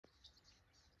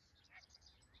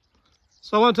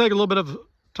So I want to take a little bit of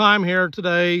time here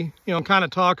today, kind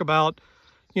of talk about,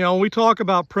 we talk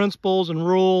about principles and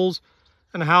rules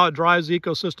and how it drives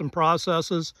ecosystem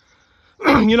processes.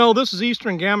 This is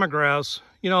eastern gamma grass.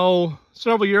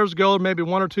 Several years ago, maybe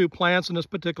one or two plants in this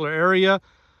particular area,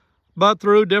 but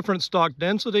through different stock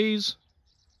densities,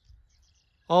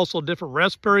 also different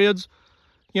rest periods,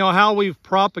 how we've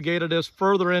propagated this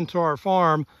further into our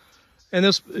farm, and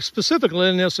this specifically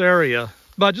in this area.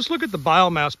 But just look at the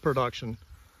biomass production.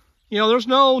 There's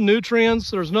no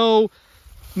nutrients, there's no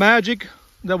magic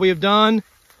that we have done.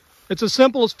 It's as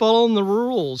simple as following the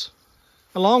rules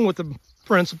along with the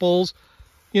principles,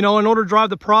 in order to drive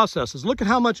the processes. Look at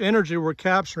how much energy we're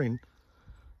capturing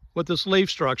with this leaf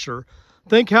structure.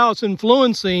 Think how it's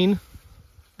influencing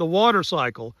the water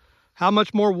cycle, how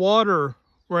much more water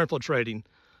we're infiltrating.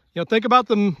 Think about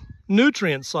the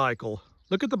nutrient cycle.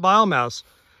 Look at the biomass.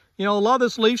 A lot of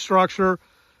this leaf structure,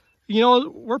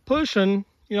 we're pushing,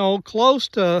 close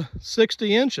to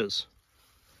 60 inches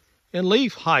in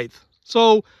leaf height.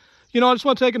 So, I just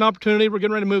want to take an opportunity. We're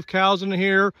getting ready to move cows into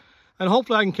here, and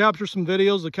hopefully I can capture some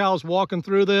videos of the cows walking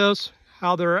through this,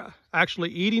 how they're actually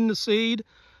eating the seed,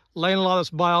 laying a lot of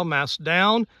this biomass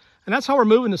down. And that's how we're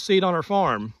moving the seed on our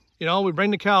farm. We bring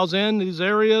the cows in these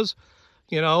areas,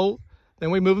 then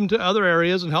we move them to other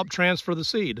areas and help transfer the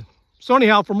seed. So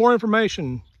anyhow, for more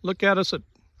information, look at us at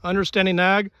Understanding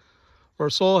Ag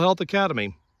or Soil Health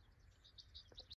Academy.